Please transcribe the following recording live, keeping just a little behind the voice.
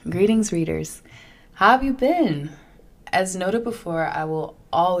Greetings, readers. How have you been? As noted before, I will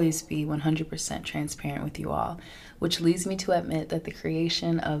always be 100% transparent with you all, which leads me to admit that the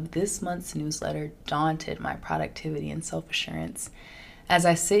creation of this month's newsletter daunted my productivity and self-assurance. As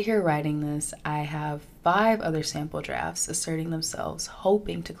I sit here writing this, I have 5 other sample drafts asserting themselves,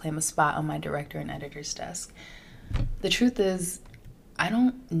 hoping to claim a spot on my director and editor's desk. The truth is, I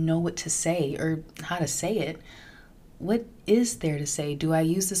don't know what to say or how to say it. What is there to say? Do I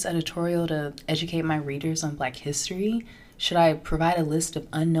use this editorial to educate my readers on Black history? Should I provide a list of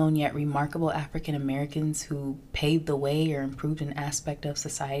unknown yet remarkable African Americans who paved the way or improved an aspect of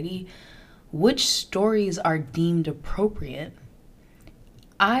society? Which stories are deemed appropriate?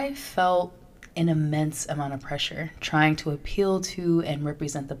 I felt an immense amount of pressure trying to appeal to and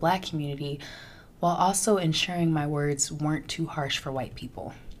represent the Black community while also ensuring my words weren't too harsh for white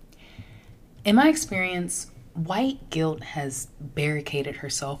people. In my experience, white guilt has barricaded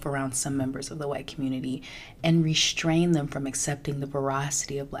herself around some members of the white community and restrained them from accepting the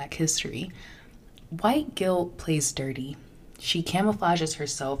veracity of Black history. White guilt plays dirty. She camouflages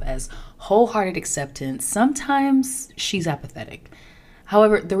herself as wholehearted acceptance. Sometimes she's apathetic.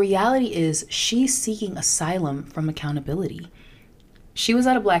 However, the reality is she's seeking asylum from accountability. She was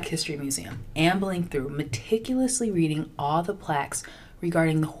at a Black History Museum, ambling through, meticulously reading all the plaques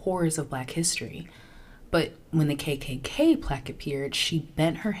regarding the horrors of Black history. But when the KKK plaque appeared, she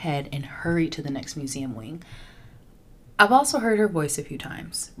bent her head and hurried to the next museum wing. I've also heard her voice a few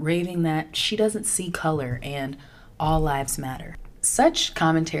times, raving that she doesn't see color and all lives matter. Such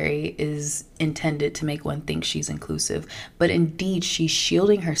commentary is intended to make one think she's inclusive, but indeed she's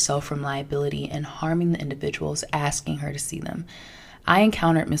shielding herself from liability and harming the individuals asking her to see them. I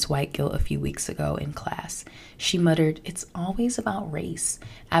encountered Miss Whitegill a few weeks ago in class. She muttered, "It's always about race,"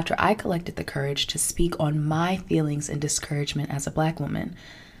 after I collected the courage to speak on my feelings and discouragement as a Black woman.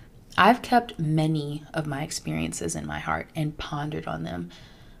 I've kept many of my experiences in my heart and pondered on them.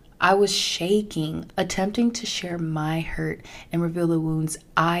 I was shaking, attempting to share my hurt and reveal the wounds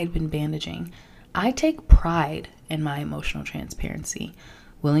I'd been bandaging. I take pride in my emotional transparency,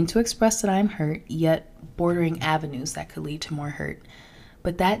 willing to express that I'm hurt, yet bordering avenues that could lead to more hurt.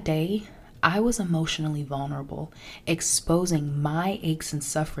 But that day, I was emotionally vulnerable, exposing my aches and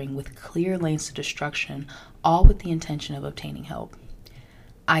suffering with clear lanes to destruction, all with the intention of obtaining help.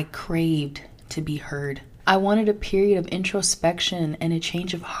 I craved to be heard. I wanted a period of introspection and a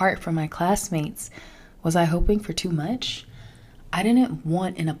change of heart from my classmates. Was I hoping for too much? I didn't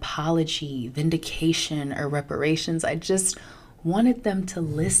want an apology, vindication, or reparations. I just wanted them to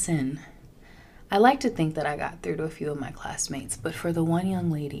listen. I like to think that I got through to a few of my classmates, but for the one young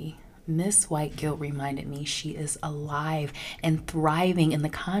lady, Miss Whitegill reminded me she is alive and thriving in the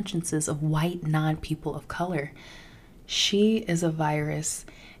consciences of white non-people of color. She is a virus,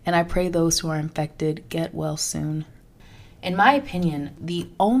 and I pray those who are infected get well soon. In my opinion, the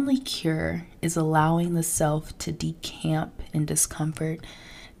only cure is allowing the self to decamp in discomfort.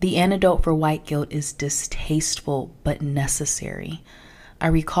 The antidote for white guilt is distasteful but necessary. I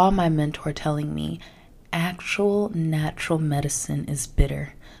recall my mentor telling me, "Actual natural medicine is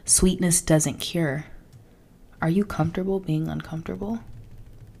bitter. Sweetness doesn't cure." Are you comfortable being uncomfortable?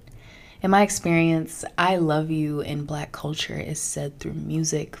 In my experience, I love you in Black culture is said through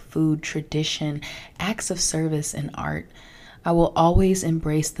music, food, tradition, acts of service, and art. I will always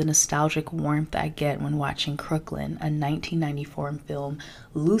embrace the nostalgic warmth I get when watching Crooklyn, a 1994 film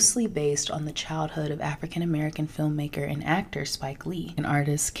loosely based on the childhood of African-American filmmaker and actor Spike Lee. And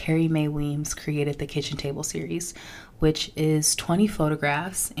artist Carrie Mae Weems created the Kitchen Table series, which is 20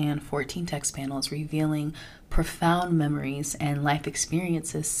 photographs and 14 text panels revealing profound memories and life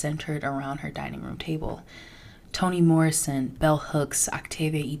experiences centered around her dining room table. Toni Morrison, Bell Hooks,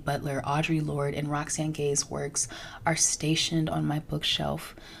 Octavia E. Butler, Audre Lorde, and Roxane Gay's works are stationed on my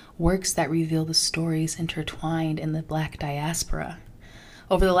bookshelf, works that reveal the stories intertwined in the Black diaspora.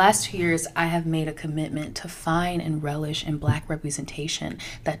 Over the last 2 years, I have made a commitment to find and relish in Black representation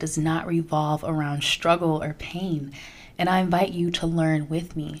that does not revolve around struggle or pain, and I invite you to learn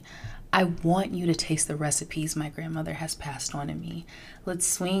with me. I want you to taste the recipes my grandmother has passed on to me. Let's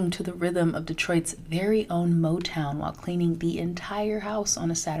swing to the rhythm of Detroit's very own Motown while cleaning the entire house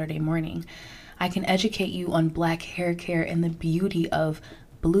on a Saturday morning. I can educate you on Black hair care and the beauty of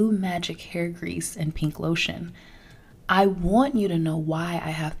blue magic hair grease and pink lotion. I want you to know why I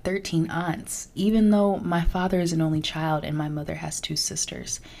have 13 aunts, even though my father is an only child and my mother has 2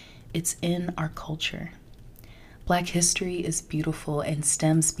 sisters. It's in our culture. Black history is beautiful and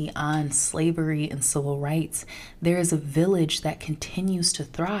stems beyond slavery and civil rights. There is a village that continues to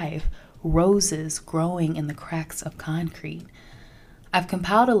thrive, roses growing in the cracks of concrete. I've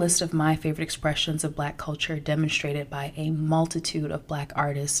compiled a list of my favorite expressions of Black culture demonstrated by a multitude of Black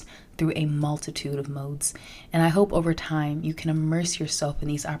artists through a multitude of modes, and I hope over time you can immerse yourself in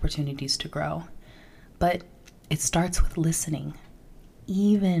these opportunities to grow. But it starts with listening,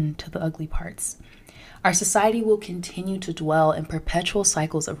 even to the ugly parts. Our society will continue to dwell in perpetual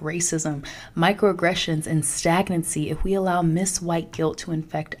cycles of racism, microaggressions, and stagnancy if we allow Miss White guilt to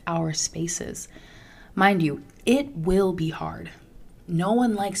infect our spaces. Mind you, it will be hard. No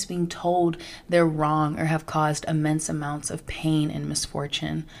one likes being told they're wrong or have caused immense amounts of pain and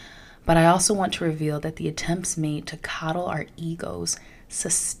misfortune. But I also want to reveal that the attempts made to coddle our egos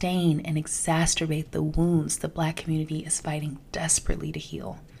sustain and exacerbate the wounds the Black community is fighting desperately to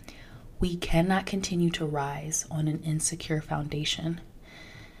heal. We cannot continue to rise on an insecure foundation.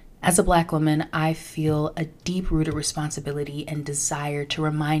 As a Black woman, I feel a deep-rooted responsibility and desire to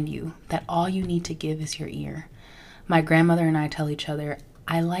remind you that all you need to give is your ear. My grandmother and I tell each other,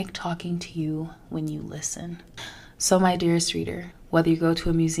 I like talking to you when you listen. So my dearest reader, whether you go to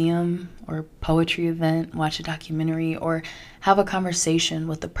a museum or poetry event, watch a documentary, or have a conversation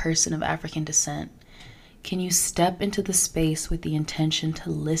with a person of African descent, can you step into the space with the intention to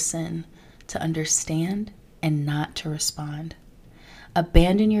listen, to understand, and not to respond?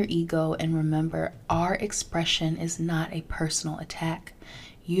 Abandon your ego and remember, our expression is not a personal attack.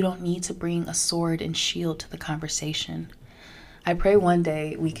 You don't need to bring a sword and shield to the conversation. I pray one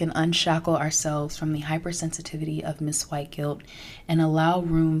day we can unshackle ourselves from the hypersensitivity of Miss White guilt and allow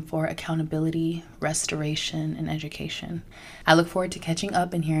room for accountability, restoration, and education. I look forward to catching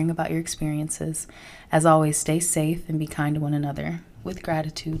up and hearing about your experiences. As always, stay safe and be kind to one another. With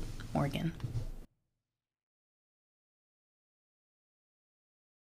gratitude, Morgan.